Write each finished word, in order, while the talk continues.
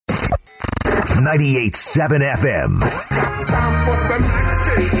98.7 FM. Time for some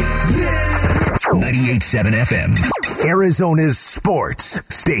action. 98.7 FM. Arizona's sports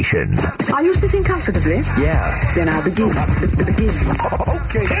station. Are you sitting comfortably? Yeah. Then I'll begin.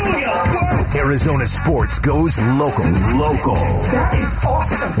 Okay. Here we go. Arizona sports goes local. That is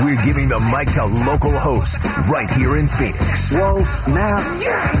awesome. We're giving the mic to local hosts right here in Phoenix. Whoa, snap.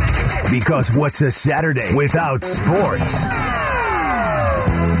 Because what's a Saturday without sports?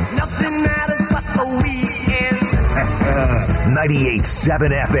 Nothing matters but the weekend.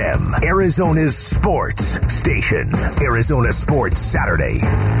 98.7 FM, Arizona's sports station. Arizona Sports Saturday.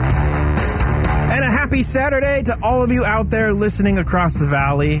 And a happy Saturday to all of you out there listening across the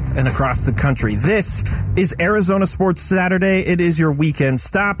valley and across the country. This is Arizona Sports Saturday. It is your weekend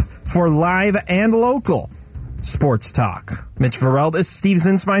stop for live and local sports talk. Mitch Vereldes, Steve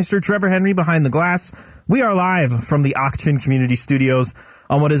Zinsmeister, Trevor Henry behind the glass. We are live from the Auction Community Studios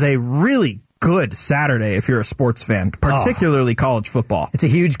on what is a really good Saturday if you're a sports fan, particularly college football. It's a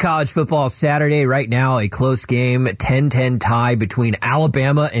huge college football Saturday right now, a close game, 10-10 tie between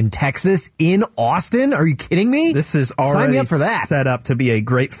Alabama and Texas in Austin. Are you kidding me? This is already Sign me up for that. Set up to be a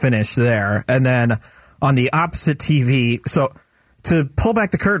great finish there. And then on the opposite TV, so to pull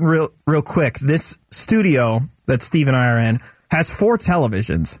back the curtain real quick, this studio that Steve and I are in has 4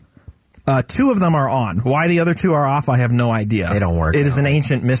 televisions. 2 of them are on. Why the other 2 are off, I have no idea. They don't work. It is an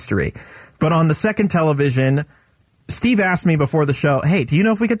ancient mystery. But on the second television, Steve asked me before the show, hey, do you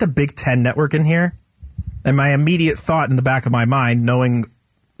know if we get the Big Ten Network in here? And my immediate thought in the back of my mind, knowing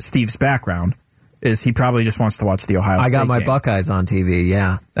Steve's background, is he probably just wants to watch the Ohio State I got my game. Buckeyes on TV,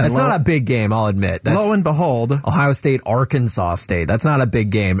 yeah. That's not a big game, I'll admit. That's Lo and behold, Ohio State, Arkansas State. That's not a big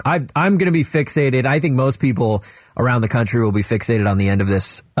game. I'm going to be fixated. I think most people around the country will be fixated on the end of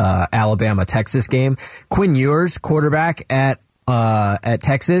this Alabama-Texas game. Quinn Ewers, quarterback at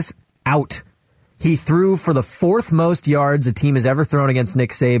Texas, out. He threw for the 4th most yards a team has ever thrown against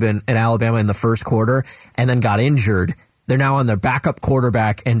Nick Saban at Alabama in the first quarter and then got injured. They're now on their backup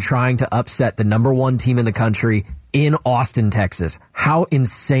quarterback and trying to upset the number 1 team in the country in Austin, Texas. How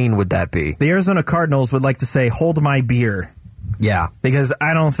insane would that be? the Arizona Cardinals would like to say, hold my beer. Yeah. Because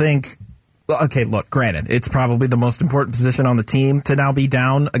I don't think... Okay, look, granted, it's probably the most important position on the team to now be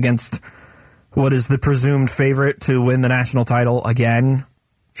down against what is the presumed favorite to win the national title again.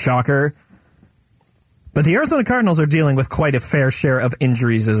 Shocker. But the Arizona Cardinals are dealing with quite a fair share of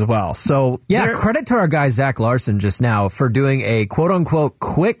injuries as well. So yeah, credit to our guy Zach Larson just now for doing a quote-unquote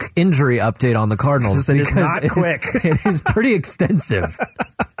quick injury update on the Cardinals. It is not quick. It is pretty extensive.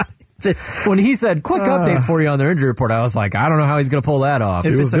 When he said, quick update for you on their injury report, I was like, I don't know how he's going to pull that off.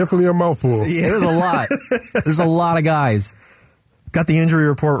 It was definitely a mouthful. Yeah. It was a lot. There's a lot of guys. Got the injury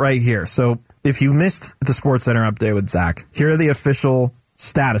report right here. So if you missed the Sports Center update with Zach, here are the official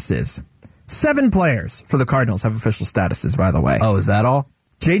statuses. 7 players for the Cardinals have official statuses, by the way. Oh, is that all?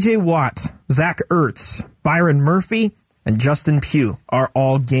 J.J. Watt, Zach Ertz, Byron Murphy, and Justin Pugh are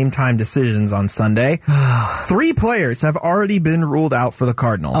all game-time decisions on Sunday. 3 players have already been ruled out for the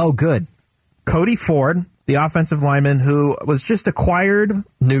Cardinals. Oh, good. Cody Ford, the offensive lineman who was just acquired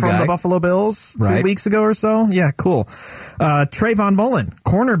from the Buffalo Bills 3 weeks ago or so. Yeah, cool. Trayvon Mullen,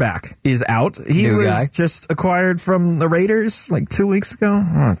 cornerback, is out. He was just acquired from the Raiders like 2 weeks ago.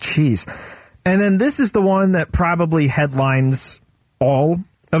 Oh, jeez. And then this is the one that probably headlines all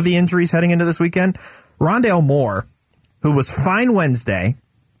of the injuries heading into this weekend. Rondale Moore, who was fine Wednesday,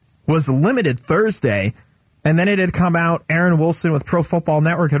 was limited Thursday, and then it had come out, Aaron Wilson with Pro Football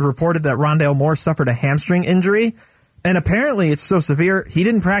Network had reported that Rondale Moore suffered a hamstring injury, and apparently it's so severe, he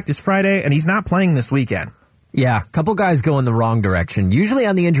didn't practice Friday, and he's not playing this weekend. Yeah, a couple guys go in the wrong direction. Usually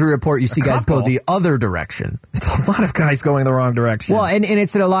on the injury report, you see guys go the other direction. It's a lot of guys going the wrong direction. Well, and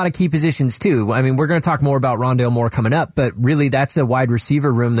it's in a lot of key positions, too. I mean, we're going to talk more about Rondale Moore coming up, but really that's a wide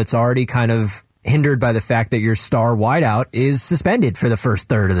receiver room that's already kind of hindered by the fact that your star wideout is suspended for the first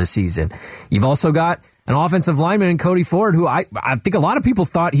third of the season. You've also got an offensive lineman in Cody Ford, who I think a lot of people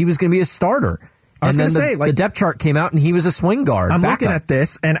thought he was going to be a starter. I was going to say, the depth chart came out and he was a swing guard. I'm looking at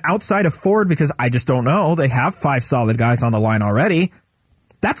this, and outside of Ford, because I just don't know, they have 5 solid guys on the line already.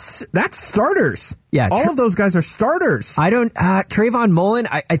 That's starters. Yeah, all of those guys are starters. Trayvon Mullen,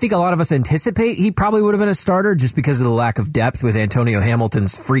 I think a lot of us anticipate he probably would have been a starter just because of the lack of depth with Antonio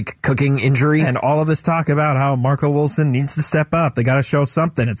Hamilton's freak cooking injury. And all of this talk about how Marco Wilson needs to step up. They got to show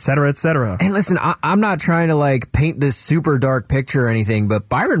something, et cetera, et cetera. And listen, I'm not trying to paint this super dark picture or anything, but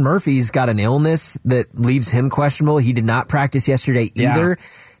Byron Murphy's got an illness that leaves him questionable. He did not practice yesterday either. Yeah.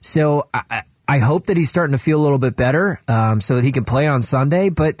 So I hope that he's starting to feel a little bit better so that he can play on Sunday.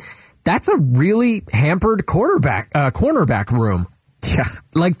 But that's a really hampered cornerback room. Yeah.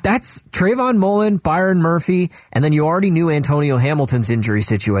 Like, that's Trayvon Mullen, Byron Murphy, and then you already knew Antonio Hamilton's injury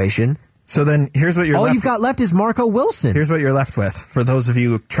situation. So then here's what all you've got left is Marco Wilson. Here's what you're left with for those of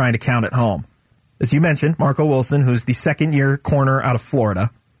you trying to count at home. As you mentioned, Marco Wilson, who's the second-year corner out of Florida.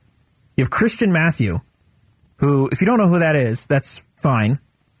 You have Christian Matthew, who, if you don't know who that is, that's fine.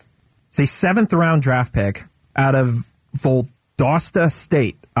 It's a 7th-round draft pick out of Valdosta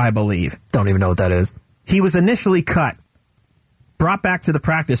State, I believe. Don't even know what that is. He was initially cut, brought back to the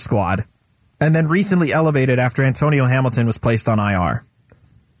practice squad, and then recently elevated after Antonio Hamilton was placed on IR.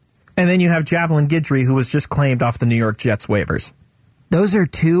 And then you have Javelin Guidry, who was just claimed off the New York Jets waivers. Those are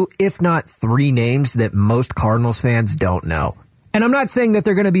 2, if not 3 names that most Cardinals fans don't know. And I'm not saying that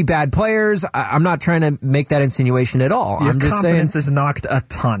they're going to be bad players. I'm not trying to make that insinuation at all. Your I'm just confidence saying, is knocked a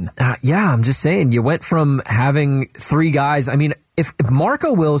ton. Yeah, I'm just saying you went from having 3 guys. I mean, if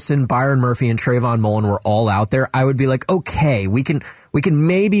Marco Wilson, Byron Murphy, and Trayvon Mullen were all out there, I would be like, okay, we can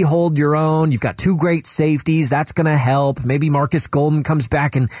maybe hold your own. You've got 2 great safeties. That's going to help. Maybe Marcus Golden comes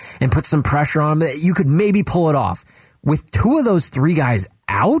back and puts some pressure on him. You could maybe pull it off. With 2 of those 3 guys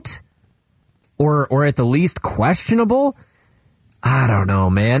out, or at the least questionable, I don't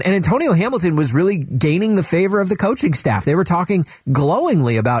know, man. And Antonio Hamilton was really gaining the favor of the coaching staff. They were talking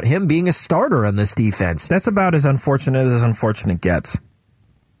glowingly about him being a starter on this defense. That's about as unfortunate gets.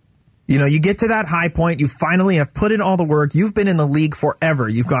 You know, you get to that high point, you finally have put in all the work, you've been in the league forever,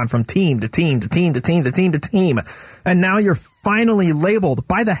 you've gone from team to team to team to team to team to team, and now you're finally labeled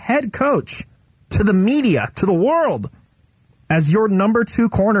by the head coach to the media, to the world, as your number 2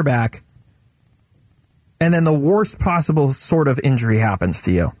 cornerback. And then the worst possible sort of injury happens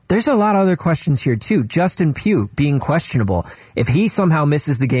to you. There's a lot of other questions here, too. Justin Pugh being questionable. If he somehow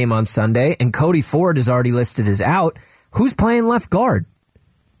misses the game on Sunday and Cody Ford is already listed as out, who's playing left guard?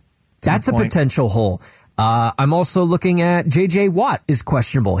 That's a potential hole. I'm also looking at J.J. Watt is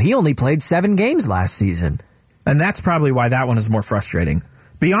questionable. He only played 7 games last season. And that's probably why that one is more frustrating.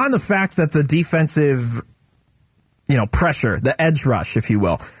 Beyond the fact that the defensive, pressure, the edge rush, if you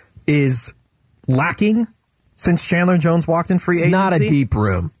will, is lacking since Chandler Jones walked in free agency. It's not a deep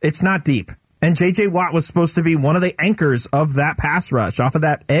room. It's not deep. And J.J. Watt was supposed to be one of the anchors of that pass rush, off of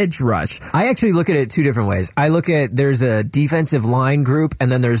that edge rush. I actually look at it 2 different ways. I look at there's a defensive line group,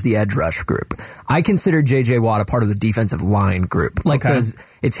 and then there's the edge rush group. I consider J.J. Watt a part of the defensive line group. Like,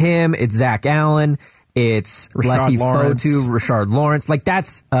 it's him, it's Zach Allen, it's Lecky Fotu, Rashard Lawrence. Like,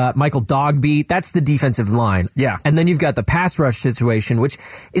 that's Michael Dogbeat. That's the defensive line. Yeah. And then you've got the pass rush situation, which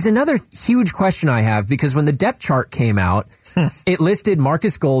is another huge question I have, because when the depth chart came out, it listed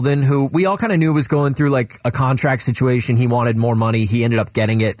Marcus Golden, who we all kind of knew was going through like a contract situation. He wanted more money. He ended up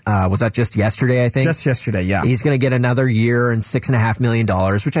getting it. Was that just yesterday, I think? Just yesterday, yeah. He's going to get another year and $6.5 million,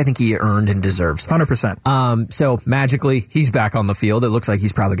 which I think he earned and deserves. 100%. So magically, he's back on the field. It looks like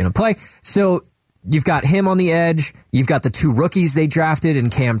he's probably going to play. So you've got him on the edge. You've got the 2 rookies they drafted in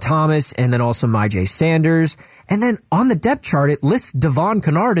Cam Thomas and then also Myjai Sanders. And then on the depth chart, it lists Devon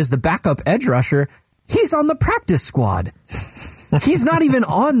Kennard as the backup edge rusher. He's on the practice squad. He's not even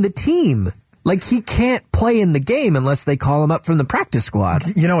on the team. Like, he can't play in the game unless they call him up from the practice squad.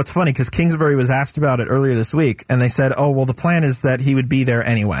 You know, it's funny because Kingsbury was asked about it earlier this week, and they said, oh, well, the plan is that he would be there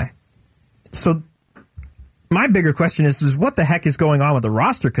anyway. So my bigger question is what the heck is going on with the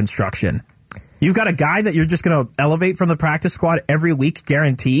roster construction? You've got a guy that you're just going to elevate from the practice squad every week,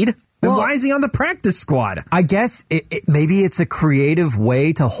 guaranteed? Then why is he on the practice squad? I guess maybe it's a creative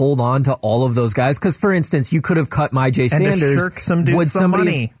way to hold on to all of those guys. Because, for instance, you could have cut Myjai Sanders. And to shirk some dudes some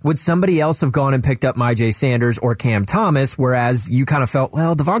money. Would somebody else have gone and picked up Myjai Sanders or Cam Thomas, whereas you kind of felt,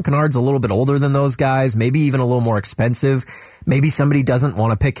 well, Devon Kennard's a little bit older than those guys, maybe even a little more expensive. Maybe somebody doesn't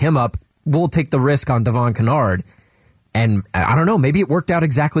want to pick him up. We'll take the risk on Devon Kennard. And I don't know, maybe it worked out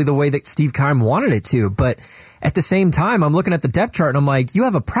exactly the way that Steve Keim wanted it to. But at the same time, I'm looking at the depth chart and I'm like, you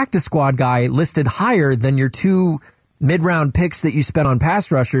have a practice squad guy listed higher than your 2 mid-round picks that you spent on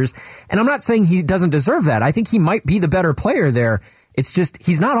pass rushers. And I'm not saying he doesn't deserve that. I think he might be the better player there. It's just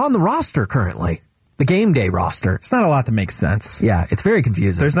he's not on the roster currently. The game day roster. It's not a lot that makes sense. Yeah, it's very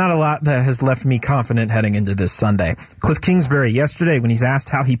confusing. There's not a lot that has left me confident heading into this Sunday. Cliff Kingsbury, yesterday, when he's asked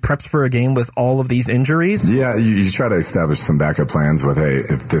how he preps for a game with all of these injuries. Yeah, you try to establish some backup plans with, hey,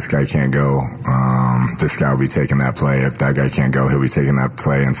 if this guy can't go, this guy will be taking that play. If that guy can't go, he'll be taking that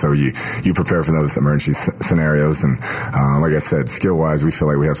play. And so you prepare for those emergency scenarios. And like I said, skill-wise, we feel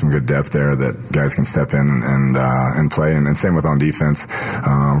like we have some good depth there that guys can step in and play. And same with on defense.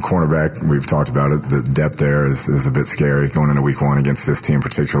 Cornerback, we've talked about it. The depth there is a bit scary going into week one against this team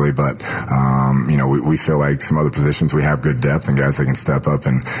particularly. But, we feel like some other positions we have good depth and guys that can step up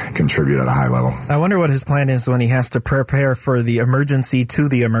and contribute at a high level. I wonder what his plan is when he has to prepare for the emergency to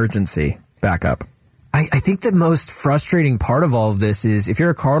the emergency backup. I think the most frustrating part of all of this is if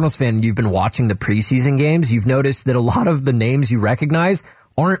you're a Cardinals fan and you've been watching the preseason games, you've noticed that a lot of the names you recognize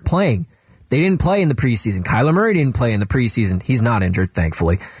aren't playing. They didn't play in the preseason. Kyler Murray didn't play in the preseason. He's not injured,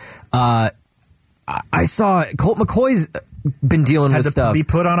 thankfully. I saw Colt McCoy's been dealing with stuff. Had to be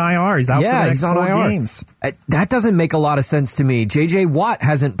put on IR. He's out for the next 4 games. That doesn't make a lot of sense to me. J.J. Watt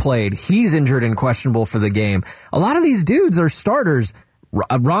hasn't played. He's injured and questionable for the game. A lot of these dudes are starters.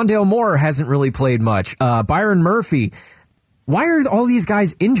 Rondale Moore hasn't really played much. Byron Murphy. Why are all these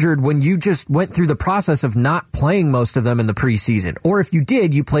guys injured when you just went through the process of not playing most of them in the preseason? Or if you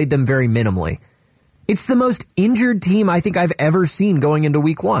did, you played them very minimally. It's the most injured team I think I've ever seen going into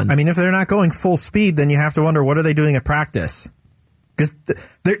week one. I mean, if they're not going full speed, then you have to wonder, what are they doing at practice? Because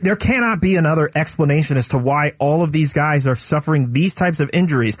there cannot be another explanation as to why all of these guys are suffering these types of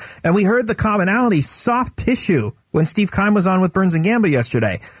injuries. And we heard the commonality, soft tissue, when Steve Keim was on with Burns and Gamba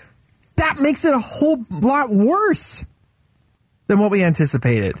yesterday. That makes it a whole lot worse than what we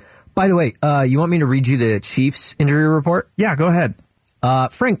anticipated. By the way, you want me to read you the Chiefs injury report? Yeah, go ahead.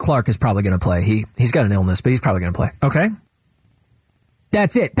 Frank Clark is probably going to play. He's got an illness, but he's probably going to play. Okay.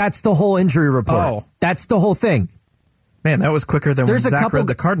 That's it. That's the whole injury report. Oh. That's the whole thing. Man, that was quicker than when Zach read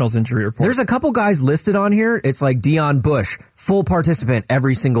the Cardinals injury report. There's a couple guys listed on here. It's like Deion Bush, full participant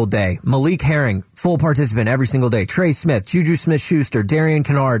every single day. Malik Herring, full participant every single day. Trey Smith, Juju Smith-Schuster, Darian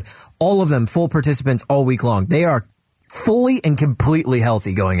Kennard, all of them full participants all week long. They are fully and completely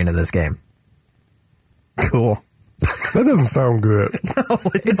healthy going into this game. Cool. That doesn't sound good. No,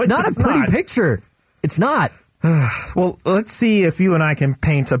 it's not a pretty picture. It's not. Well, let's see if you and I can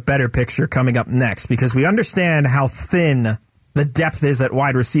paint a better picture coming up next, because we understand how thin the depth is at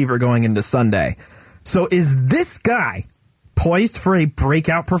wide receiver going into Sunday. So is this guy poised for a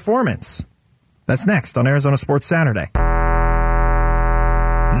breakout performance? That's next on Arizona Sports Saturday.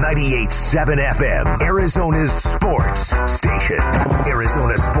 98.7 FM, Arizona's sports station.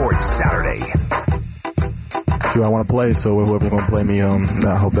 Arizona Sports Saturday. Sure, I want to play, so whoever's going to play me,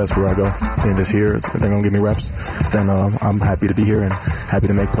 I hope that's where I go. And this year, if they're going to give me reps, then I'm happy to be here and happy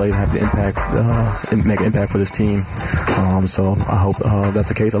to make plays, happy to make an impact for this team. So I hope that's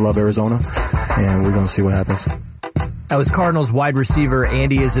the case. I love Arizona, and we're going to see what happens. That was Cardinals wide receiver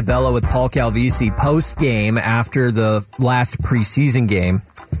Andy Isabella with Paul Calvisi post-game after the last preseason game.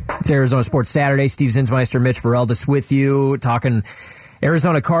 It's Arizona Sports Saturday. Steve Zinsmeister, Mitch Vareldis with you, talking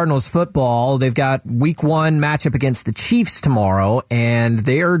Arizona Cardinals football. They've got week one matchup against the Chiefs tomorrow, and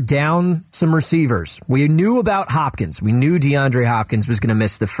they are down some receivers. We knew about Hopkins. We knew DeAndre Hopkins was going to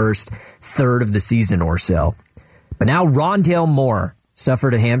miss the first third of the season or so. But now Rondale Moore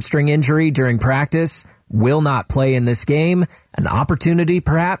suffered a hamstring injury during practice, will not play in this game. An opportunity,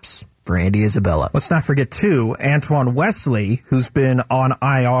 perhaps, for Andy Isabella. Let's not forget, too, Antoine Wesley, who's been on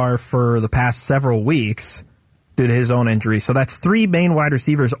IR for the past several weeks due to his own injury. So that's three main wide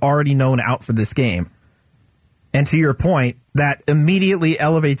receivers already known out for this game. And to your point, that immediately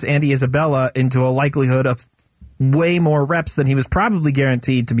elevates Andy Isabella into a likelihood of way more reps than he was probably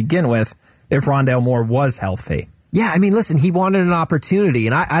guaranteed to begin with if Rondale Moore was healthy. Yeah, I mean, listen, he wanted an opportunity,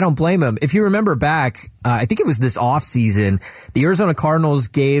 and I don't blame him. If you remember back, I think it was this offseason, the Arizona Cardinals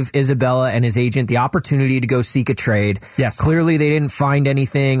gave Isabella and his agent the opportunity to go seek a trade. Yes. Clearly, they didn't find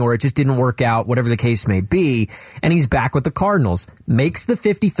anything, or it just didn't work out, whatever the case may be, and he's back with the Cardinals. Makes the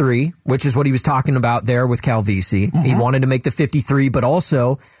 53, which is what he was talking about there with Calvisi. Mm-hmm. He wanted to make the 53, but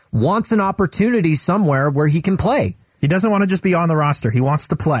also wants an opportunity somewhere where he can play. He doesn't want to just be on the roster. He wants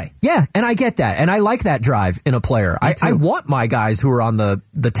to play. Yeah, and I get that. And I like that drive in a player. I want my guys who are on the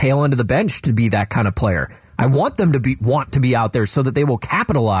tail end of the bench to be that kind of player. I want them to want to be out there so that they will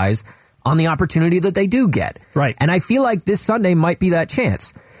capitalize on the opportunity that they do get. Right. And I feel like this Sunday might be that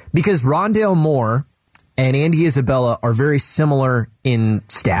chance, because Rondale Moore and Andy Isabella are very similar in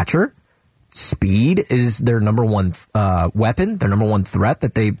stature. Speed is their number one weapon. Their number one threat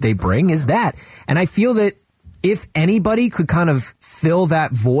that they bring is that. And I feel that if anybody could kind of fill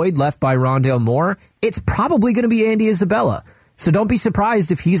that void left by Rondale Moore, it's probably going to be Andy Isabella. So don't be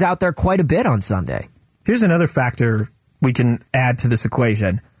surprised if he's out there quite a bit on Sunday. Here's another factor we can add to this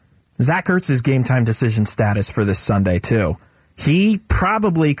equation. Zach Ertz's game time decision status for this Sunday, too. He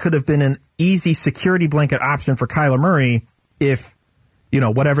probably could have been an easy security blanket option for Kyler Murray if,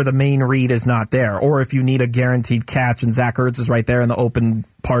 whatever the main read is not there, or if you need a guaranteed catch and Zach Ertz is right there in the open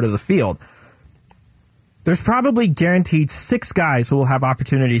part of the field. There's probably guaranteed 6 guys who will have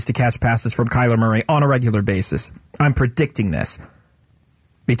opportunities to catch passes from Kyler Murray on a regular basis. I'm predicting this.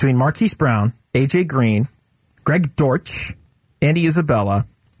 Between Marquise Brown, A.J. Green, Greg Dortch, Andy Isabella,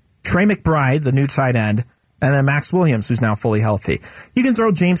 Trey McBride, the new tight end, and then Max Williams, who's now fully healthy. You can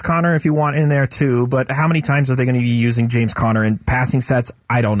throw James Conner if you want in there too, but how many times are they going to be using James Conner in passing sets?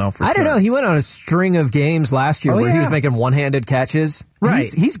 I don't know for sure. I don't know. He went on a string of games last year where he was making one-handed catches.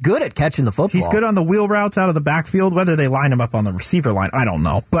 Right. He's good at catching the football. He's good on the wheel routes out of the backfield. Whether they line him up on the receiver line, I don't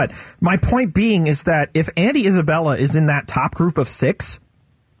know. But my point being is that if Andy Isabella is in that top group of 6,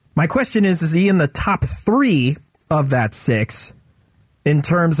 my question is he in the top 3 of that 6 in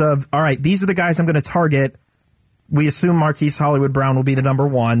terms of, all right, these are the guys I'm going to target. We assume Marquise Hollywood Brown will be the number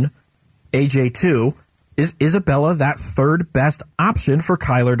 1, AJ 2. Is Isabella that third best option for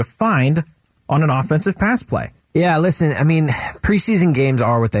Kyler to find on an offensive pass play? Yeah, listen, I mean, preseason games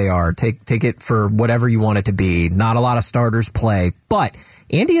are what they are. Take it for whatever you want it to be. Not a lot of starters play, but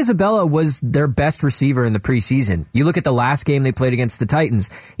Andy Isabella was their best receiver in the preseason. You look at the last game they played against the Titans,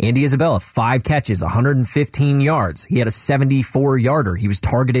 Andy Isabella, 5 catches, 115 yards. He had a 74-yarder. He was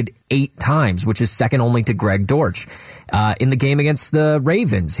targeted 8 times, which is second only to Greg Dortch. In the game against the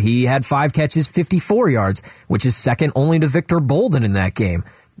Ravens, he had 5 catches, 54 yards, which is second only to Victor Bolden in that game.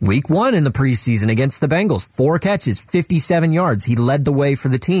 Week 1 in the preseason against the Bengals, 4 catches, 57 yards. He led the way for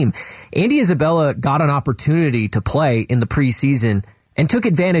the team. Andy Isabella got an opportunity to play in the preseason and took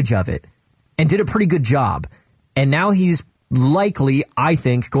advantage of it and did a pretty good job. And now he's likely, I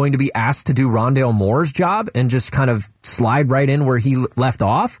think, going to be asked to do Rondale Moore's job and just kind of slide right in where he left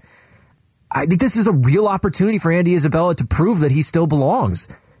off. I think this is a real opportunity for Andy Isabella to prove that he still belongs.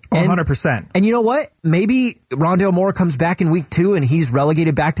 100%. And you know what? Maybe Rondale Moore comes back in week 2 and he's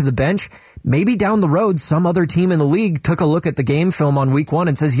relegated back to the bench. Maybe down the road, some other team in the league took a look at the game film on week 1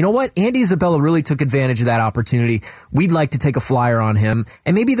 and says, you know what? Andy Isabella really took advantage of that opportunity. We'd like to take a flyer on him.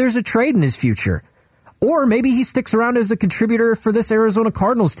 And maybe there's a trade in his future. Or maybe he sticks around as a contributor for this Arizona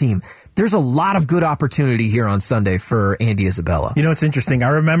Cardinals team. There's a lot of good opportunity here on Sunday for Andy Isabella. You know, it's interesting. I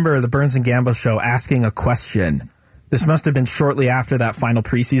remember the Burns and Gambo show asking a question. This must have been shortly after that final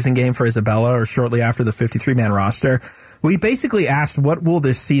preseason game for Isabella or shortly after the 53-man roster. We basically asked, what will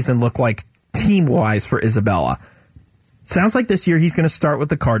this season look like team-wise for Isabella? Sounds like this year he's going to start with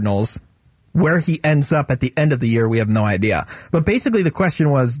the Cardinals. Where he ends up at the end of the year, we have no idea. But basically the question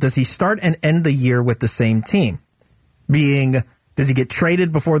was, does he start and end the year with the same team? Being, does he get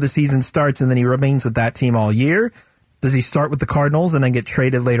traded before the season starts and then he remains with that team all year? Does he start with the Cardinals and then get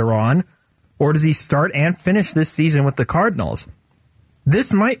traded later on? Or does he start and finish this season with the Cardinals?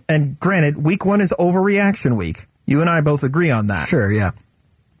 This might, and granted, week 1 is overreaction week. You and I both agree on that. Sure, yeah.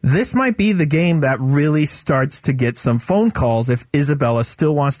 This might be the game that really starts to get some phone calls if Isabella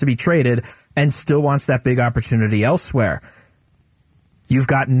still wants to be traded and still wants that big opportunity elsewhere. You've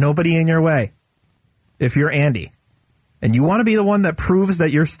got nobody in your way if you're Andy. And you want to be the one that proves that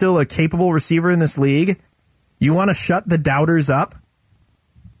you're still a capable receiver in this league. You want to shut the doubters up.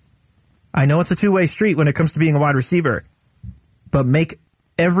 I know it's a two-way street when it comes to being a wide receiver, but make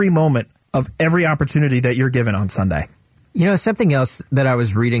every moment of every opportunity that you're given on Sunday. You know, something else that I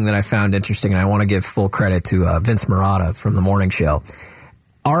was reading that I found interesting, and I want to give full credit to Vince Marotta from The Morning Show.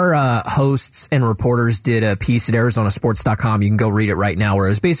 Our hosts and reporters did a piece at ArizonaSports.com. You can go read it right now, where it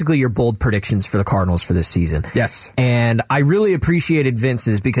was basically your bold predictions for the Cardinals for this season. Yes. And I really appreciated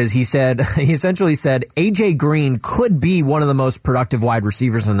Vince's because he essentially said AJ Green could be one of the most productive wide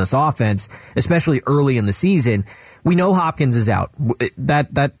receivers in this offense, especially early in the season. We know Hopkins is out.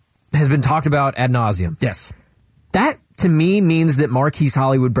 That has been talked about ad nauseum. Yes. That, to me, means that Marquise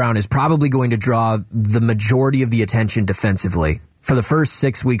Hollywood Brown is probably going to draw the majority of the attention defensively for the first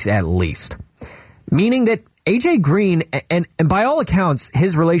 6 weeks at least. Meaning that AJ Green, and by all accounts,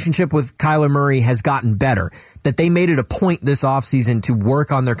 his relationship with Kyler Murray has gotten better. That they made it a point this offseason to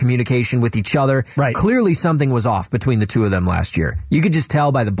work on their communication with each other. Right. Clearly something was off between the two of them last year. You could just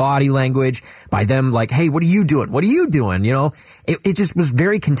tell by the body language, by them like, hey, what are you doing? What are you doing? You know, it just was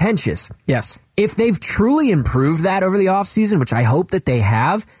very contentious. Yes. If they've truly improved that over the offseason, which I hope that they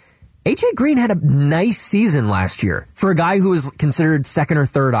have, AJ Green had a nice season last year. For a guy who was considered second or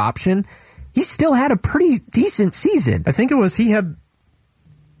third option, he still had a pretty decent season. I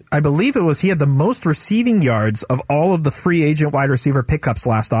believe it was he had the most receiving yards of all of the free agent wide receiver pickups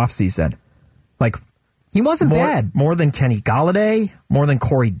last offseason. Like He wasn't bad. More than Kenny Golladay, more than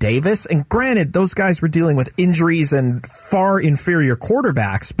Corey Davis. And granted, those guys were dealing with injuries and far inferior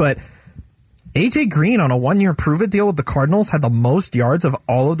quarterbacks, but A.J. Green on a 1-year prove-it deal with the Cardinals had the most yards of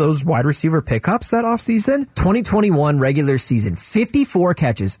all of those wide receiver pickups that offseason. 2021 regular season, 54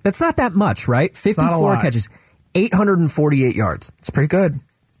 catches. That's not that much, right? 54 catches, 848 yards. It's pretty good.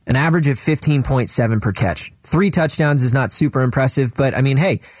 An average of 15.7 per catch. 3 touchdowns is not super impressive, but I mean,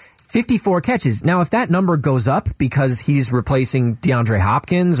 hey, 54 catches. Now, if that number goes up because he's replacing DeAndre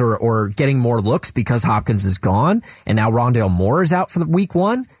Hopkins or getting more looks because Hopkins is gone, and now Rondale Moore is out for the week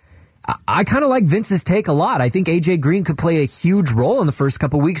 1, I kind of like Vince's take a lot. I think A.J. Green could play a huge role in the first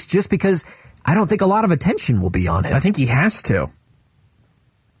couple weeks just because I don't think a lot of attention will be on him. I think he has to.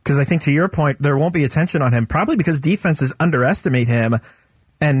 Because I think, to your point, there won't be attention on him, probably because defenses underestimate him,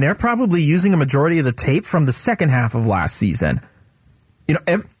 and they're probably using a majority of the tape from the second half of last season. You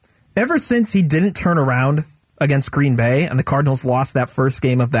know, ever since he didn't turn around against Green Bay and the Cardinals lost that first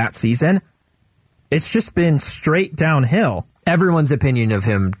game of that season, it's just been straight downhill. Everyone's opinion of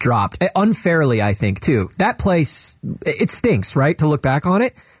him dropped. Unfairly, I think, too. That place, it stinks, right, to look back on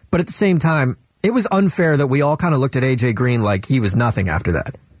it? But at the same time, it was unfair that we all kind of looked at A.J. Green like he was nothing after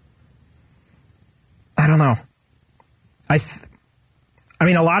that. I don't know. I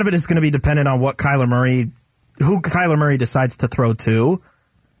mean, a lot of it is going to be dependent on who Kyler Murray decides to throw to.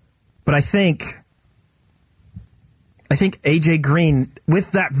 But I think A.J. Green,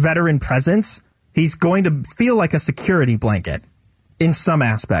 with that veteran presence, he's going to feel like a security blanket in some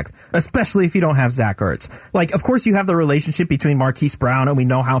aspect, especially if you don't have Zach Ertz. Like, of course, you have the relationship between Marquise Brown, and we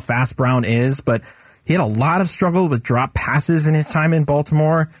know how fast Brown is, but he had a lot of struggle with drop passes in his time in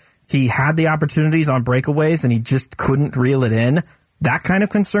Baltimore. He had the opportunities on breakaways, and he just couldn't reel it in. That kind of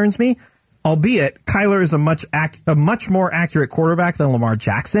concerns me, albeit Kyler is a much more accurate quarterback than Lamar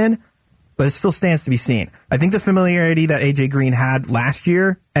Jackson, but it still stands to be seen. I think the familiarity that A.J. Green had last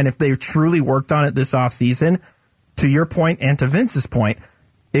year, and if they truly worked on it this offseason, to your point and to Vince's point,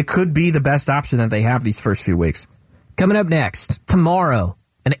 it could be the best option that they have these first few weeks. Coming up next, tomorrow,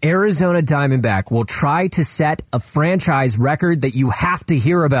 an Arizona Diamondback will try to set a franchise record that you have to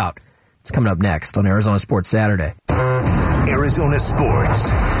hear about. It's coming up next on Arizona Sports Saturday. Arizona Sports.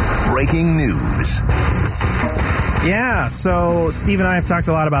 Breaking news. Yeah, so Steve and I have talked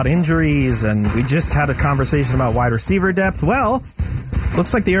a lot about injuries, and we just had a conversation about wide receiver depth. Well,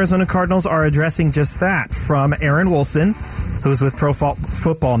 looks like the Arizona Cardinals are addressing just that. From Aaron Wilson, who's with Pro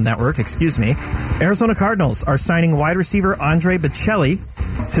Football Network, Arizona Cardinals are signing wide receiver Andre Bocelli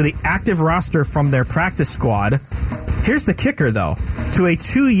to the active roster from their practice squad. Here's the kicker, though, to a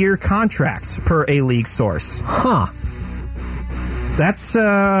 2-year contract per a league source. Huh.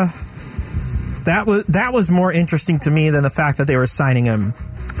 That was more interesting to me than the fact that they were signing him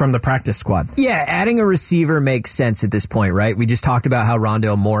from the practice squad. Yeah, adding a receiver makes sense at this point, right? We just talked about how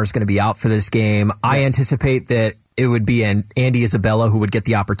Rondale Moore is going to be out for this game. Yes. I anticipate that it would be Andy Isabella who would get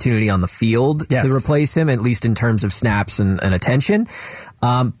the opportunity on the field to replace him, at least in terms of snaps and attention.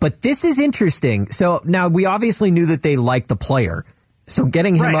 But this is interesting. So now we obviously knew that they liked the player. So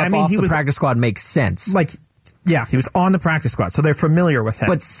getting him off the practice squad makes sense. Yeah, he was on the practice squad, so they're familiar with him.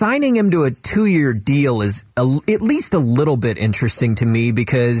 But signing him to a 2-year deal is at least a little bit interesting to me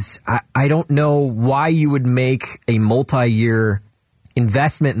because I don't know why you would make a multi-year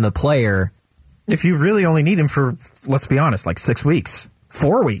investment in the player if you really only need him for, let's be honest, like 6 weeks.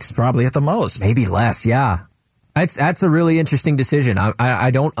 4 weeks, probably at the most. Maybe less, yeah. That's a really interesting decision.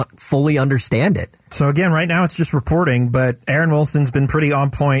 I don't fully understand it. So again, right now it's just reporting, but Aaron Wilson's been pretty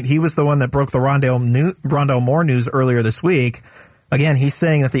on point. He was the one that broke the Rondale Moore news earlier this week. Again, he's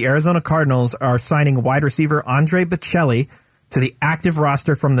saying that the Arizona Cardinals are signing wide receiver Andre Bocelli to the active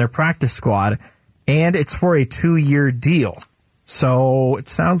roster from their practice squad, and it's for a 2-year deal. So it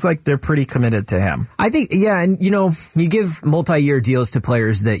sounds like they're pretty committed to him. I think, yeah, and you give multi-year deals to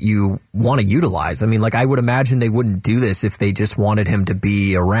players that you want to utilize. I mean, I would imagine they wouldn't do this if they just wanted him to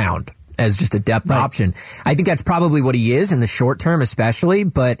be around as just a depth option. I think that's probably what he is in the short term, especially,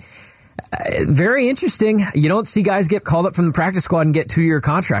 but very interesting. You don't see guys get called up from the practice squad and get 2-year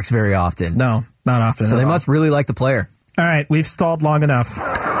contracts very often. No, not often. So they must really like the player. All right, we've stalled long enough.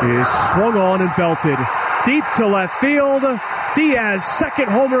 He is swung on and belted deep to left field. Diaz, second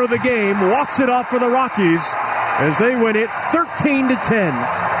homer of the game, walks it off for the Rockies as they win it 13-10.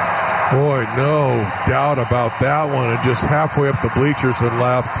 Boy, no doubt about that one. And just halfway up the bleachers and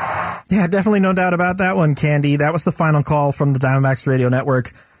left. Yeah, definitely no doubt about that one, Candy. That was the final call from the Diamondbacks radio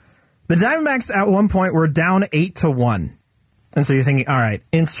network. The Diamondbacks at one point were down 8-1. And so you're thinking, all right,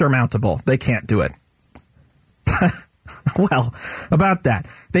 insurmountable. They can't do it. Well, about that.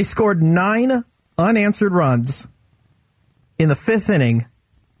 They scored 9 unanswered runs in the 5th inning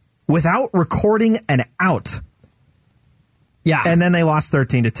without recording an out. Yeah. And then they lost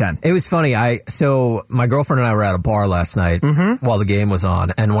 13-10. It was funny. So my girlfriend and I were at a bar last night while the game was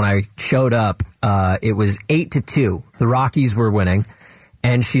on. And when I showed up, it was 8-2. The Rockies were winning.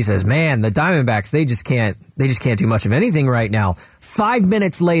 And she says, man, the Diamondbacks, they just can't do much of anything right now. 5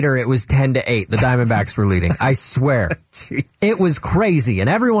 minutes later, it was 10-8. The Diamondbacks were leading. I swear. It was crazy. And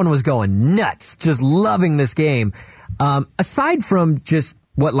everyone was going nuts, just loving this game. Aside from just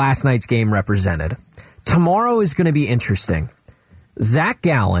what last night's game represented, tomorrow is going to be interesting. Zach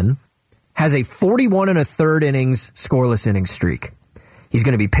Gallen has a 41 1/3 innings scoreless inning streak. He's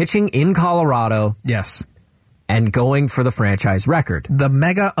going to be pitching in Colorado. Yes. And going for the franchise record. The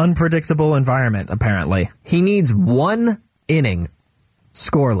mega unpredictable environment, apparently. He needs 1 inning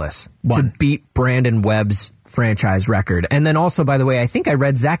scoreless to beat Brandon Webb's franchise record. And then also, by the way, I think I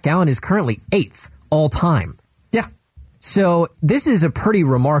read Zach Gallen is currently 8th all time. Yeah. So this is a pretty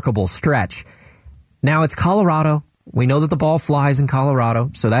remarkable stretch. Now it's Colorado. We know that the ball flies in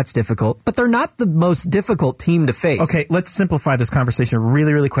Colorado, so that's difficult. But they're not the most difficult team to face. Okay, let's simplify this conversation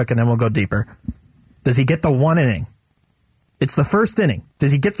really, really quick, and then we'll go deeper. Does he get the 1 inning? It's the 1st inning.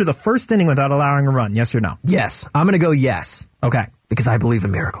 Does he get through the 1st inning without allowing a run? Yes or no? Yes. I'm going to go yes. Okay. Because I believe in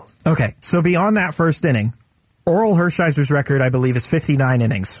miracles. Okay. So beyond that 1st inning, Oral Hershiser's record, I believe, is 59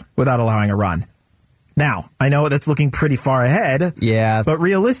 innings without allowing a run. Now, I know that's looking pretty far ahead. Yeah. But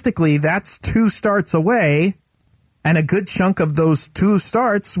realistically, that's 2 starts away, and a good chunk of those 2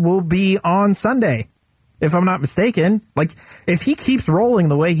 starts will be on Sunday, if I'm not mistaken. Like, if he keeps rolling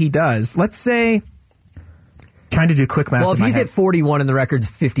the way he does, let's say... Trying to do quick math. Well, if he's at 41 and the record's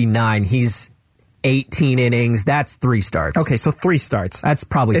 59, he's 18 innings. That's 3 starts. Okay, so 3 starts. That's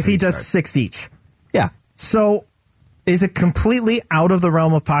probably if 3 he does starts. 6 each. Yeah. So is it completely out of the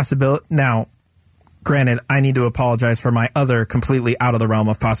realm of possibility? Now, granted, I need to apologize for my other completely out of the realm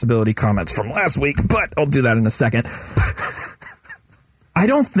of possibility comments from last week, but I'll do that in a second. I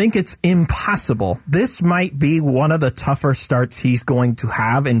don't think it's impossible. This might be one of the tougher starts he's going to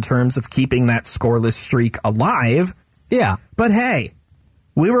have in terms of keeping that scoreless streak alive. Yeah. But hey,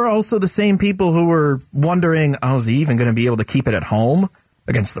 we were also the same people who were wondering, oh, is he even going to be able to keep it at home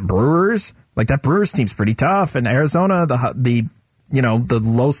against the Brewers? Like, that Brewers team's pretty tough. And Arizona, the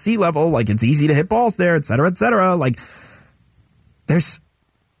low sea level, like, it's easy to hit balls there, et cetera, et cetera. Like, there's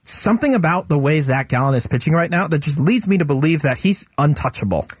something about the way Zach Gallen is pitching right now that just leads me to believe that he's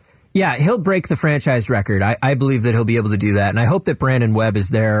untouchable. Yeah, he'll break the franchise record. I believe that he'll be able to do that. And I hope that Brandon Webb is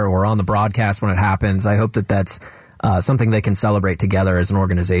there or on the broadcast when it happens. I hope that that's something they can celebrate together as an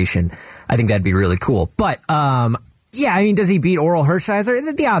organization. I think that'd be really cool. But, yeah, I mean, does he beat Oral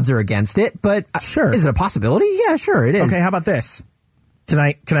Hershiser? The odds are against it, but sure. Is it a possibility? Yeah, sure, it is. Okay, how about this? Can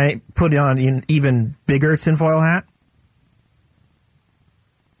I put on an even bigger tinfoil hat?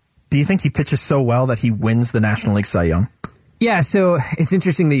 Do you think he pitches so well that he wins the National League Cy Young? Yeah, so it's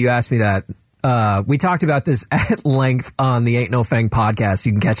interesting that you asked me that. We talked about this at length on the Ain't No Fang podcast.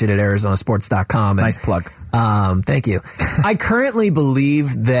 You can catch it at ArizonaSports.com. Nice plug. Thank you. I currently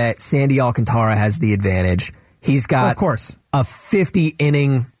believe that Sandy Alcantara has the advantage. He's got, of course, a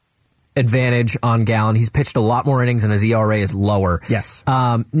 50-inning advantage on Gallen. He's pitched a lot more innings and his ERA is lower. Yes.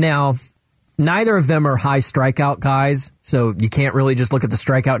 Now, neither of them are high strikeout guys, so you can't really just look at the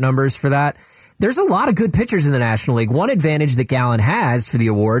strikeout numbers for that. There's a lot of good pitchers in the National League. One advantage that Gallen has for the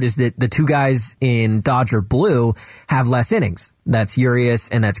award is that the 2 guys in Dodger Blue have less innings. That's Urias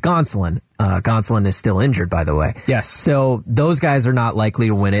and that's Gonsolin. Gonsolin is still injured, by the way. Yes. So those guys are not likely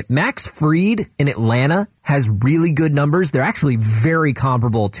to win it. Max Fried in Atlanta has really good numbers. They're actually very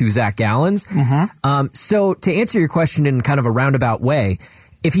comparable to Zach Gallen's. Mm-hmm. So to answer your question in kind of a roundabout way,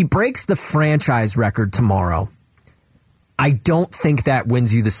 if he breaks the franchise record tomorrow, I don't think that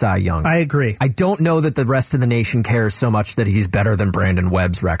wins you the Cy Young. I agree. I don't know that the rest of the nation cares so much that he's better than Brandon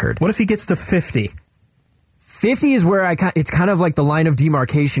Webb's record. What if he gets to 50? 50 is where it's kind of like the line of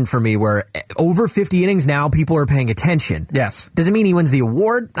demarcation for me, where over 50 innings now, people are paying attention. Yes. Does it mean he wins the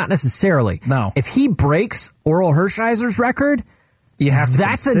award? Not necessarily. No. If he breaks Oral Hershiser's record,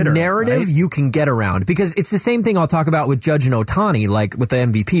 that's a narrative you can get around, because it's the same thing I'll talk about with Judge and Ohtani, like with the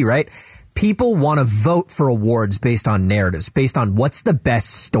MVP, right? People want to vote for awards based on narratives, based on what's the best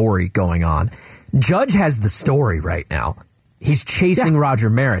story going on. Judge has the story right now. He's chasing Roger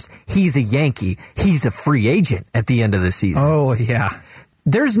Maris. He's a Yankee. He's a free agent at the end of the season. Oh, yeah.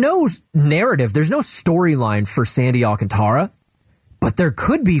 There's no narrative. There's no storyline for Sandy Alcantara, but there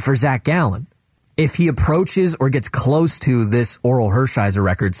could be for Zach Gallen if he approaches or gets close to this Oral Hershiser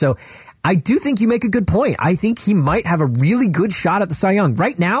record. So I do think you make a good point. I think he might have a really good shot at the Cy Young.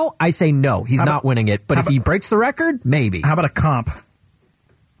 Right now, I say no, he's not winning it. But if he breaks the record, maybe. How about a comp?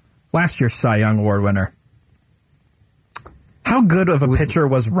 Last year's Cy Young Award winner. How good of a pitcher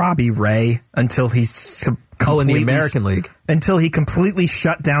was Robbie Ray until he's in the American League? Until he completely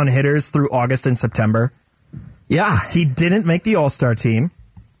shut down hitters through August and September. Yeah. He didn't make the All-Star team.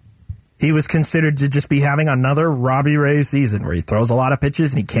 He was considered to just be having another Robbie Ray season where he throws a lot of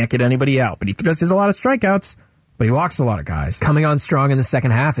pitches and he can't get anybody out. But he does a lot of strikeouts, but he walks a lot of guys. Coming on strong in the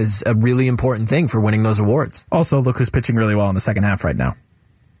second half is a really important thing for winning those awards. Also, look who's pitching really well in the second half right now.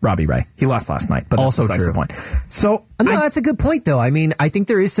 Robbie Ray. He lost last night, but that's also true. The point. So that's a good point, though. I mean, I think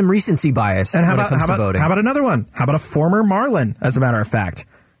there is some recency bias when it comes to voting. How about another one? How about a former Marlin, as a matter of fact?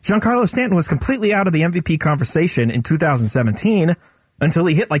 Giancarlo Stanton was completely out of the MVP conversation in 2017 until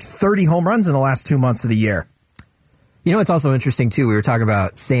he hit like 30 home runs in the last 2 months of the year. You know, it's also interesting, too. We were talking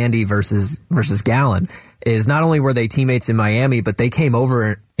about Sandy versus Gallen. Is not only were they teammates in Miami, but they came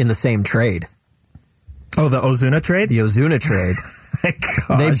over in the same trade. Oh, the Ozuna trade? The Ozuna trade.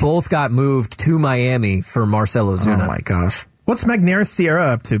 They both got moved to Miami for Marcell Ozuna. Oh, my gosh. What's Magneuris Sierra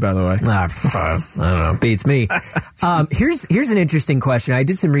up to, by the way? I don't know. Beats me. Here's an interesting question. I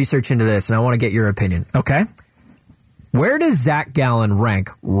did some research into this, and I want to get your opinion. Okay. Where does Zach Gallen rank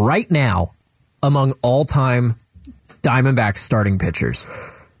right now among all-time Diamondbacks starting pitchers?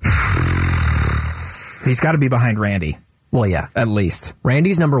 He's got to be behind Randy. Well, yeah. At least.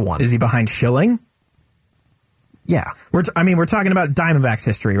 Randy's number one. Is he behind Schilling? Yeah. We're talking about Diamondbacks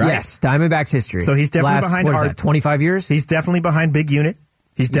history, right? Yes, Diamondbacks history. So he's definitely behind what is that, 25 years? He's definitely behind Big Unit.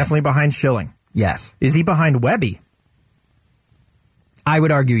 He's definitely behind Schilling. Yes. Is he behind Webby? I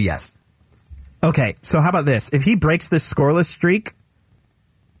would argue yes. Okay, so how about this? If he breaks this scoreless streak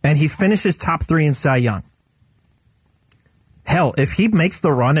and he finishes top 3 in Cy Young, hell, if he makes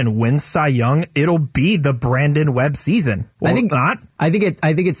the run and wins Cy Young, it'll be the Brandon Webb season. I think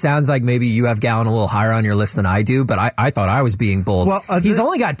it sounds like maybe you have Gallen a little higher on your list than I do, but I thought I was being bold. Well, he's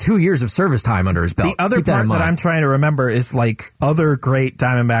only got 2 years of service time under his belt. The other part that I'm trying to remember is like other great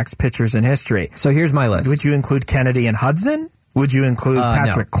Diamondbacks pitchers in history. So here's my list. Would you include Kennedy and Hudson? Would you include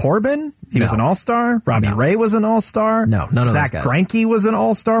Patrick Corbin? He was an all-star. Robbie Ray was an all-star. No, none of Zach those guys. Greinke was an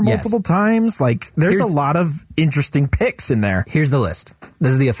all-star multiple times. Like, there's a lot of interesting picks in there. Here's the list.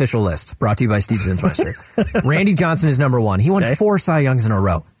 This is the official list, brought to you by Steve Zinsmeister. Randy Johnson is number one. He won 4 Cy Youngs in a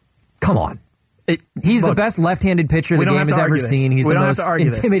row. Come on. He's the best left-handed pitcher the game has ever seen. He's the most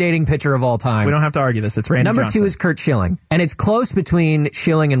intimidating pitcher of all time. We don't have to argue this. It's Randy Johnson. Number 2 is Curt Schilling. And it's close between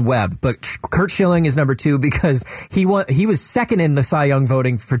Schilling and Webb, but Curt Schilling is number 2 because he was second in the Cy Young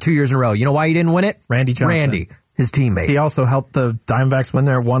voting for 2 years in a row. You know why he didn't win it? Randy Johnson. Randy, his teammate. He also helped the Diamondbacks win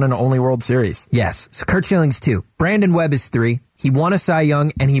their one and only World Series. Yes. So Curt Schilling's 2. Brandon Webb is 3. He won a Cy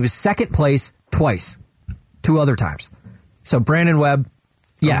Young, and he was second place twice. 2 other times. So Brandon Webb,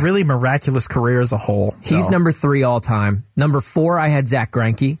 a really miraculous career as a whole. He's number 3 all time. Number 4, I had Zach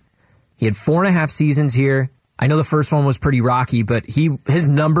Greinke. He had 4.5 seasons here. I know the first one was pretty rocky, but his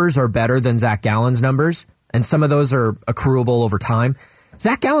numbers are better than Zach Gallen's numbers, and some of those are accruable over time.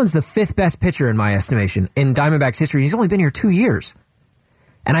 Zach Gallen's the 5th best pitcher in my estimation in Diamondbacks history. He's only been here 2 years.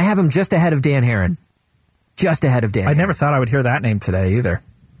 And I have him just ahead of Dan Herron. Just ahead of Dan Herron. I never thought I would hear that name today either.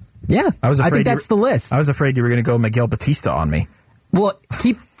 Yeah, I think that's the list. I was afraid you were going to go Miguel Batista on me. Well,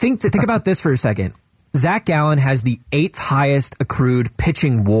 think about this for a second. Zach Gallen has the 8th highest accrued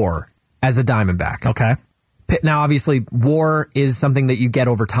pitching WAR as a Diamondback. Okay. Now, obviously, WAR is something that you get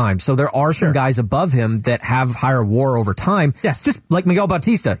over time. So there are some guys above him that have higher WAR over time. Yes. Just like Miguel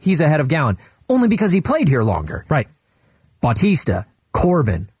Bautista, he's ahead of Gallen, only because he played here longer. Right. Bautista,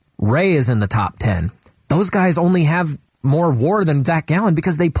 Corbin, Ray is in the top 10. Those guys only have more WAR than Zach Gallen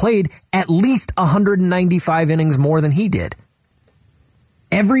because they played at least 195 innings more than he did.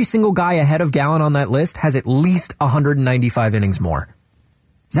 Every single guy ahead of Gallen on that list has at least 195 innings more.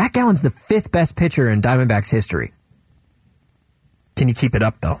 Zach Gallen's the 5th best pitcher in Diamondbacks history. Can you keep it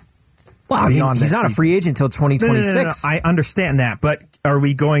up, though? Well, he's not a free agent until 2026. No. I understand that, but are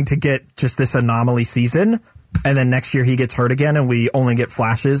we going to get just this anomaly season, and then next year he gets hurt again, and we only get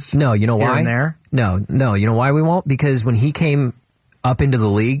flashes? No, you know here why? And there? No, you know why we won't? Because when he came up into the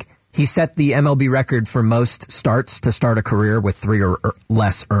league, he set the MLB record for most starts to start a career with 3 or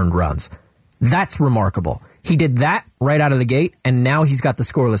less earned runs. That's remarkable. He did that right out of the gate, and now he's got the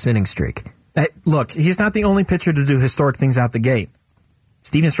scoreless inning streak. Look, he's not the only pitcher to do historic things out the gate.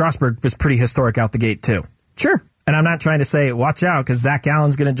 Steven Strasburg was pretty historic out the gate, too. Sure. And I'm not trying to say, watch out, because Zach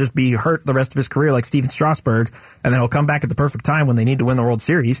Gallen's going to just be hurt the rest of his career like Steven Strasburg, and then he'll come back at the perfect time when they need to win the World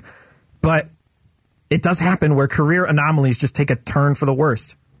Series. But it does happen where career anomalies just take a turn for the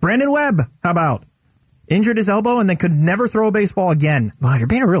worst. Brandon Webb, how about? Injured his elbow and then could never throw a baseball again. Wow, you're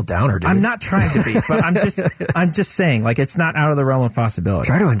being a real downer, dude. I'm not trying to be, but I'm just saying, like, it's not out of the realm of possibility.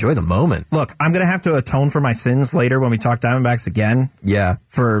 Try to enjoy the moment. Look, I'm going to have to atone for my sins later when we talk Diamondbacks again. Yeah.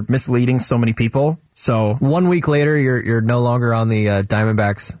 For misleading so many people. So 1 week later, you're no longer on the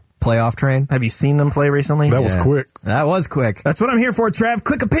Diamondbacks playoff train. Have you seen them play recently? That was quick. That was quick. That's what I'm here for, Trev.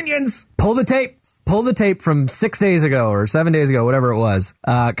 Quick opinions. Pull the tape. Pull the tape from 6 days ago or 7 days ago, whatever it was.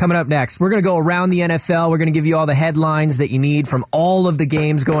 Coming up next, we're going to go around the NFL. We're going to give you all the headlines that you need from all of the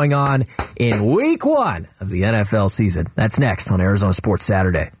games going on in week 1 of the NFL season. That's next on Arizona Sports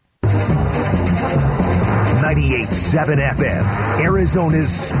Saturday. 98.7 FM,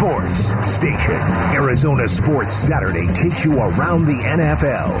 Arizona's sports station. Arizona Sports Saturday takes you around the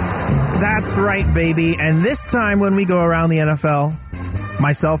NFL. That's right, baby. And this time when we go around the NFL,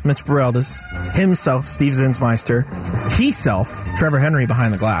 myself, Mitch Bareldas, himself, Steve Zinsmeister, he-self, Trevor Henry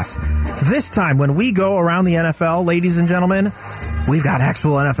behind the glass. This time when we go around the NFL, ladies and gentlemen, we've got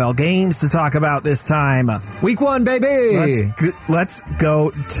actual NFL games to talk about this time. Week 1, baby! Let's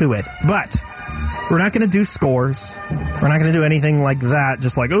go to it. But we're not going to do scores. We're not going to do anything like that.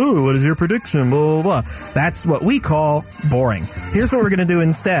 Just like, ooh, what is your prediction? Blah, blah, blah. That's what we call boring. Here's what we're going to do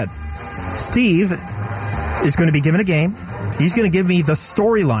instead. Steve is going to be given a game. He's going to give me the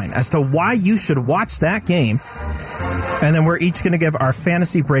storyline as to why you should watch that game. And then we're each going to give our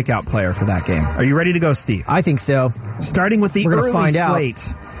fantasy breakout player for that game. Are you ready to go, Steve? I think so. Starting with the early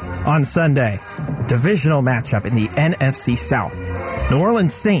slate on Sunday. Divisional matchup in the NFC South. New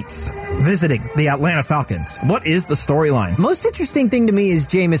Orleans Saints visiting the Atlanta Falcons. What is the storyline? Most interesting thing to me is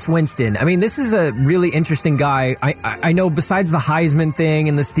Jameis Winston. I mean, this is a really interesting guy. I know besides the Heisman thing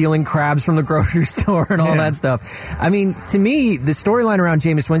and the stealing crabs from the grocery store and all that stuff. I mean, to me, the storyline around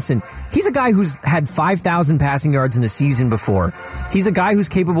Jameis Winston, he's a guy who's had 5,000 passing yards in a season before. He's a guy who's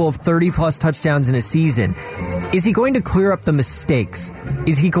capable of 30-plus touchdowns in a season. Is he going to clear up the mistakes?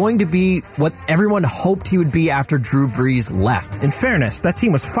 Is he going to be what everyone hoped he would be after Drew Brees left? In fairness, that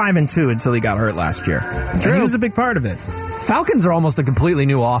team was 5-2 until he got hurt last year. True. And he was a big part of it. Falcons are almost a completely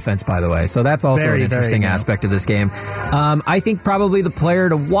new offense, by the way, so that's also an interesting aspect of this game. I think probably the player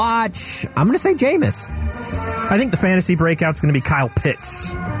to watch, I'm going to say Jameis. I think the fantasy breakout's going to be Kyle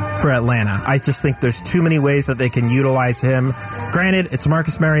Pitts for Atlanta. I just think there's too many ways that they can utilize him. Granted, it's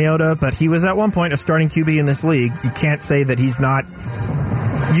Marcus Mariota, but he was at one point a starting QB in this league. You can't say that he's not...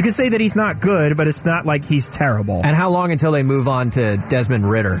 You can say that he's not good, but it's not like he's terrible. And how long until they move on to Desmond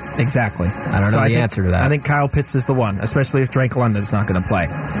Ridder? Exactly. I don't know the answer to that. I think Kyle Pitts is the one, especially if Drake London's not going to play.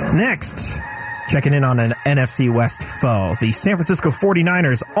 Next, checking in on an NFC West foe. The San Francisco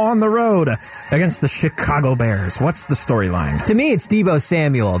 49ers on the road against the Chicago Bears. What's the storyline? To me, it's Deebo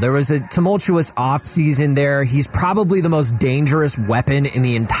Samuel. There was a tumultuous offseason there. He's probably the most dangerous weapon in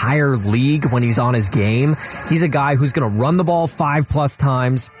the entire league when he's on his game. He's a guy who's going to run the ball 5+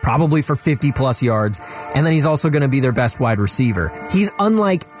 times, probably for 50+ yards, and then he's also going to be their best wide receiver. He's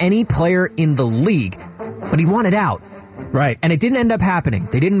unlike any player in the league, but he wanted out. Right. And it didn't end up happening.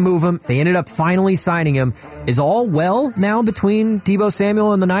 They didn't move him. They ended up finally signing him. Is all well now between Deebo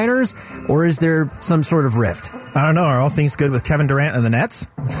Samuel and the Niners, or is there some sort of rift? I don't know. Are all things good with Kevin Durant and the Nets?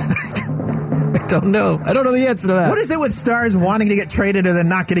 I don't know. I don't know the answer to that. What is it with stars wanting to get traded and then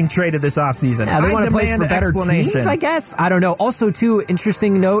not getting traded this offseason? Yeah, they want to play for better teams, I guess. I don't know. Also, too,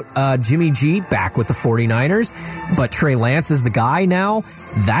 interesting note, Jimmy G back with the 49ers, but Trey Lance is the guy now.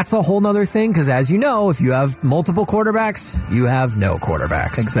 That's a whole nother thing, because as you know, if you have multiple quarterbacks, you have no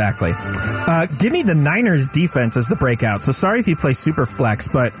quarterbacks. Exactly. Give me the Niners defense as the breakout. So sorry if you play super flex,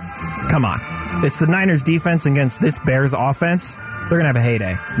 but come on. It's the Niners defense against this Bears offense. They're going to have a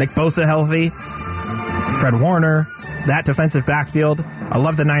heyday. Nick Bosa healthy. Fred Warner. That defensive backfield. I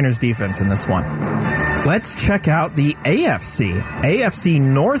love the Niners defense in this one. Let's check out the AFC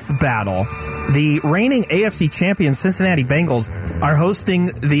North battle. The reigning AFC champion Cincinnati Bengals are hosting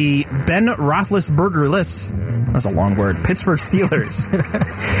the Ben Roethlisberger-less, that's a long word, Pittsburgh Steelers.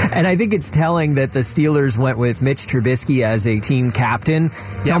 And I think it's telling that the Steelers went with Mitch Trubisky as a team captain.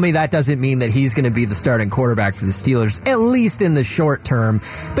 Tell me that doesn't mean that he's going to be the starting quarterback for the Steelers, at least in the short term.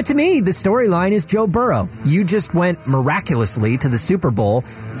 But to me, the storyline is Joe Burrow. You just went miraculously to the Super Bowl.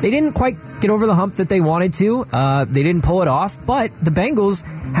 They didn't quite get over the hump that they wanted to. They didn't pull it off, but the Bengals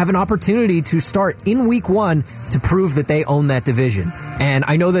have an opportunity to start in week 1 to prove that they own that division. And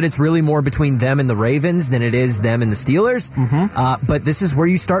I know that it's really more between them and the Ravens than it is them and the Steelers. But this is where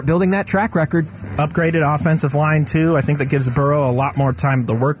you start building that track record. Upgraded offensive line, too. I think that gives Burrow a lot more time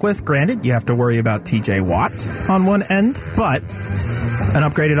to work with. Granted, you have to worry about TJ Watt on one end, but an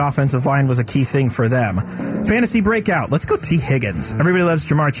upgraded offensive line was a key thing for them. Fantasy breakout. Let's go T. Higgins. Everybody loves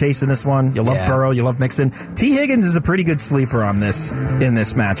Jamar Chase in this one. You love Burrow. You love Mixon. T. Higgins is a pretty good sleeper in this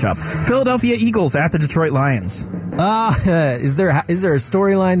matchup. Philadelphia Eagles at the Detroit Lions. Is there a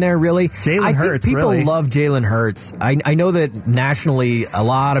storyline there, really? Jalen Hurts, people love Jalen Hurts. I know that nationally a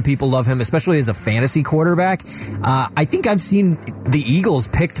lot of people love him, especially as a fantasy quarterback. I think I've seen the Eagles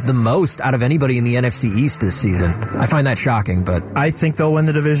picked the most out of anybody in the NFC East this season. I find that shocking, but I think they'll win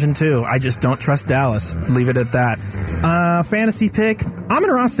the division too. I just don't trust Dallas. Leave it at that. Fantasy pick,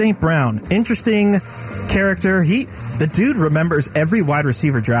 Amon-Ra St. Brown. Interesting character. The dude remembers every wide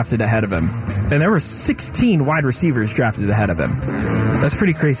receiver drafted ahead of him. And there were 16 wide receivers drafted ahead of him. That's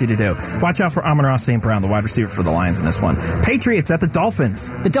pretty crazy to do. Watch out for Amon-Ra St. Brown, the wide receiver for the Lions in this one. Patriots at the Dolphins.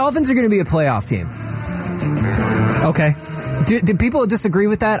 The Dolphins are going to be a playoff team. Okay. Do people disagree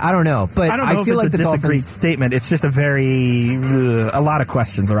with that? I don't know, but I feel like the Dolphins statement. It's just a lot of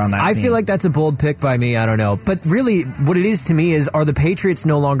questions around that. I feel like that's a bold pick by me. I don't know, but really, what it is to me is, are the Patriots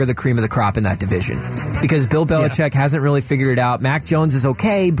no longer the cream of the crop in that division? Because Bill Belichick hasn't really figured it out. Mac Jones is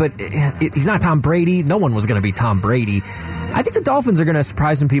okay, but he's not Tom Brady. No one was going to be Tom Brady. I think the Dolphins are going to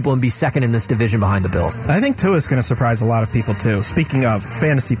surprise some people and be second in this division behind the Bills. I think Tua is going to surprise a lot of people, too. Speaking of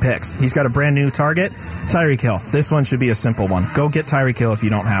fantasy picks, he's got a brand new target, Tyreek Hill. This one should be a simple one. Go get Tyreek Hill if you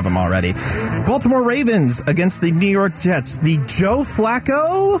don't have him already. Baltimore Ravens against the New York Jets. The Joe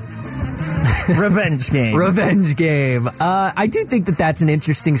Flacco revenge game. Revenge game. I do think that that's an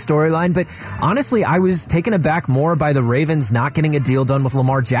interesting storyline, but honestly, I was taken aback more by the Ravens not getting a deal done with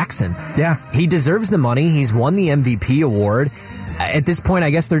Lamar Jackson. Yeah. He deserves the money. He's won the MVP award. At this point,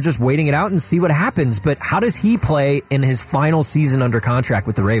 I guess they're just waiting it out and see what happens. But how does he play in his final season under contract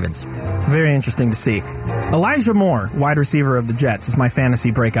with the Ravens? Very interesting to see. Elijah Moore, wide receiver of the Jets, is my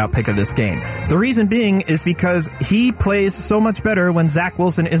fantasy breakout pick of this game. The reason being is because he plays so much better when Zach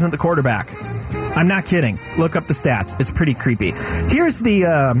Wilson isn't the quarterback. I'm not kidding. Look up the stats. It's pretty creepy. Here's the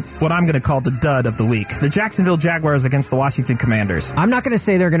what I'm going to call the dud of the week. The Jacksonville Jaguars against the Washington Commanders. I'm not going to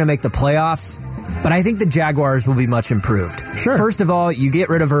say they're going to make the playoffs, but I think the Jaguars will be much improved. Sure. First of all, you get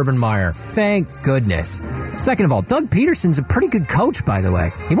rid of Urban Meyer. Thank goodness. Second of all, Doug Peterson's a pretty good coach, by the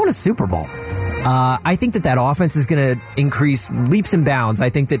way. He won a Super Bowl. I think that offense is going to increase leaps and bounds.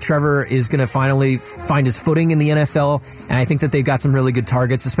 I think that Trevor is going to finally find his footing in the NFL, and I think that they've got some really good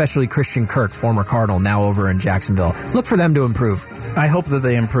targets, especially Christian Kirk, former Cardinal, now over in Jacksonville. Look for them to improve. I hope that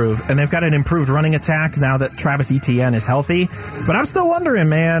they improve. And they've got an improved running attack now that Travis Etienne is healthy. But I'm still wondering,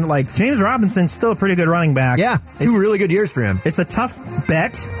 man, like James Robinson's still a pretty good running back. Yeah, two really good years for him. It's a tough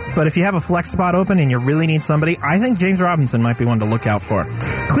bet, but if you have a flex spot open and you really need somebody, I think James Robinson might be one to look out for.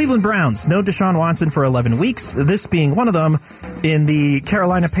 Cleveland Browns, no Deshaun Watson for 11 weeks, this being one of them in the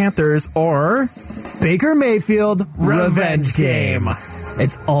Carolina Panthers or Baker Mayfield revenge game.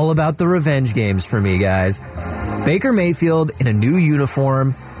 It's all about the revenge games for me, guys. Baker Mayfield in a new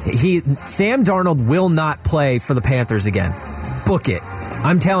uniform. Sam Darnold will not play for the Panthers again. Book it.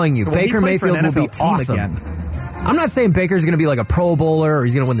 I'm telling you, Baker Mayfield will be awesome. Again. I'm not saying Baker's going to be like a Pro Bowler or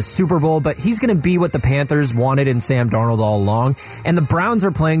he's going to win the Super Bowl, but he's going to be what the Panthers wanted in Sam Darnold all along. And the Browns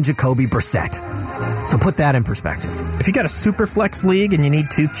are playing Jacoby Brissett. So put that in perspective. If you got a super flex league and you need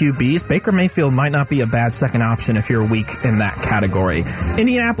two QBs, Baker Mayfield might not be a bad second option if you're weak in that category.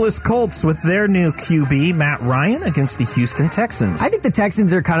 Indianapolis Colts with their new QB, Matt Ryan, against the Houston Texans. I think the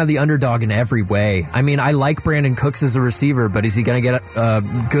Texans are kind of the underdog in every way. I mean, I like Brandon Cooks as a receiver, but is he going to get a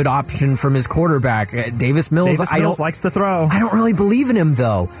good option from his quarterback? Davis Mills likes to throw. I don't really believe in him,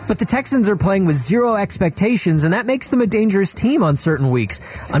 though. But the Texans are playing with zero expectations, and that makes them a dangerous team on certain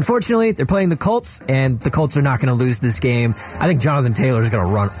weeks. Unfortunately, they're playing the Colts, and the Colts are not going to lose this game. I think Jonathan Taylor is going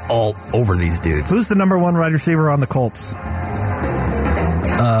to run all over these dudes. Who's the number one wide receiver on the Colts?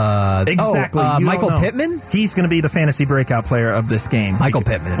 Exactly. Michael Pittman? He's going to be the fantasy breakout player of this game. Michael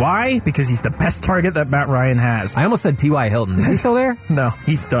Pittman. Why? Because he's the best target that Matt Ryan has. I almost said T.Y. Hilton. Is he still there? No,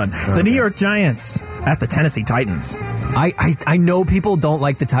 he's done. Okay. The New York Giants at the Tennessee Titans. I know people don't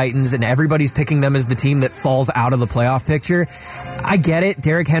like the Titans, and everybody's picking them as the team that falls out of the playoff picture. I get it.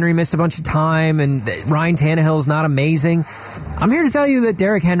 Derrick Henry missed a bunch of time, and Ryan Tannehill's not amazing. I'm here to tell you that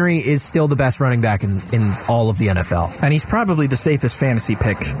Derrick Henry is still the best running back in all of the NFL. And he's probably the safest fantasy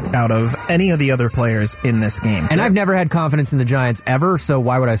pick out of any of the other players in this game. And I've never had confidence in the Giants ever, so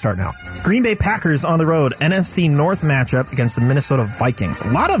why would I start now? Green Bay Packers on the road, NFC North matchup against the Minnesota Vikings. A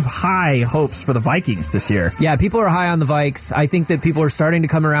lot of high hopes for the Vikings this year. Yeah, people are high on the Vikes. I think that people are starting to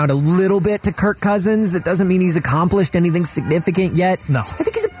come around a little bit to Kirk Cousins. It doesn't mean he's accomplished anything significant yet. No. I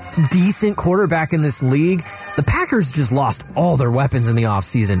think he's a decent quarterback in this league. The Packers just lost all their weapons in the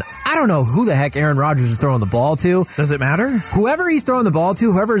offseason. I don't know who the heck Aaron Rodgers is throwing the ball to. Does it matter? Whoever he's throwing the ball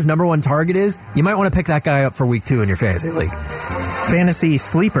to, whoever his number one target is, you might want to pick that guy up for week 2 in your fantasy league. Fantasy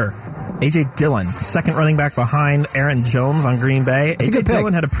sleeper. A.J. Dillon, second running back behind Aaron Jones on Green Bay. A.J.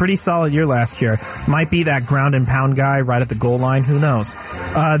 Dillon had a pretty solid year last year. Might be that ground and pound guy right at the goal line. Who knows?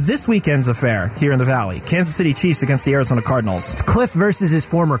 This weekend's affair here in the Valley. Kansas City Chiefs against the Arizona Cardinals. It's Cliff versus his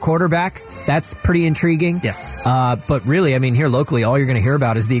former quarterback. That's pretty intriguing. Yes. But really, I mean, here locally, all you're going to hear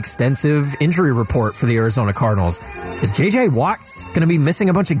about is the extensive injury report for the Arizona Cardinals. Is J.J. Watt going to be missing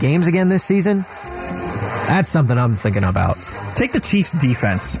a bunch of games again this season? That's something I'm thinking about. Take the Chiefs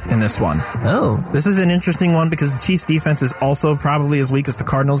defense in this one. Oh. This is an interesting one because the Chiefs defense is also probably as weak as the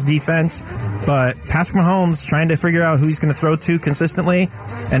Cardinals defense. But Patrick Mahomes trying to figure out who he's going to throw to consistently.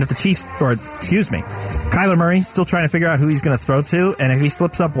 And if the Chiefs, Kyler Murray's still trying to figure out who he's going to throw to. And if he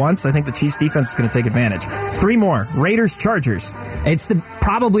slips up once, I think the Chiefs defense is going to take advantage. 3 more. Raiders, Chargers. It's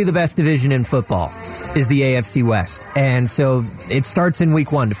probably the best division in football is the AFC West. And so it starts in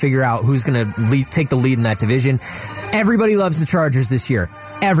week 1 to figure out who's going to take the lead in that division. Everybody loves the Chargers this year.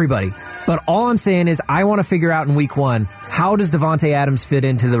 Everybody. But all I'm saying is I want to figure out in week 1, how does Davante Adams fit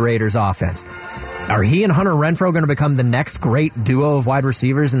into the Raiders offense? Are he and Hunter Renfrow going to become the next great duo of wide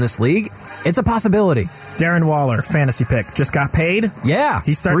receivers in this league? It's a possibility. Darren Waller, fantasy pick, just got paid. Yeah,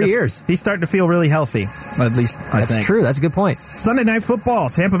 he's 3 years. He's starting to feel really healthy, at least I think. That's true. That's a good point. Sunday Night Football,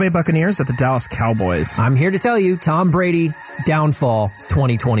 Tampa Bay Buccaneers at the Dallas Cowboys. I'm here to tell you, Tom Brady, downfall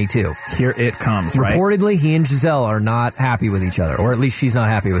 2022. Here it comes, right? Reportedly, he and Giselle are not happy with each other, or at least she's not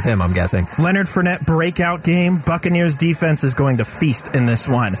happy with him, I'm guessing. Leonard Fournette breakout game. Buccaneers defense is going to feast in this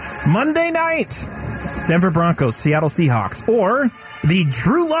one. Monday night, Denver Broncos, Seattle Seahawks, or the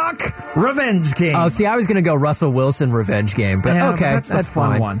Drew Lock revenge game. Oh, see, I was going to go Russell Wilson revenge game, but okay, but that's the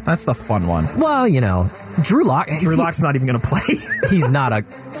fun fine. one. That's the fun one. Well, Drew Lock's not even going to play. He's not a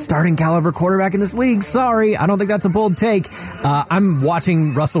starting caliber quarterback in this league. Sorry, I don't think that's a bold take. I'm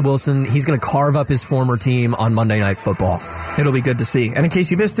watching Russell Wilson. He's going to carve up his former team on Monday Night Football. It'll be good to see. And in case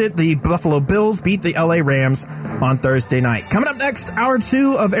you missed it, the Buffalo Bills beat the LA Rams on Thursday night. Coming up next, hour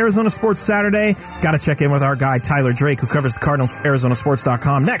 2 of Arizona Sports Saturday. Got to check in with our guy Tyler Drake, who covers the Cardinals for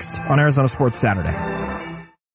ArizonaSports.com. Next on Arizona Sports Saturday.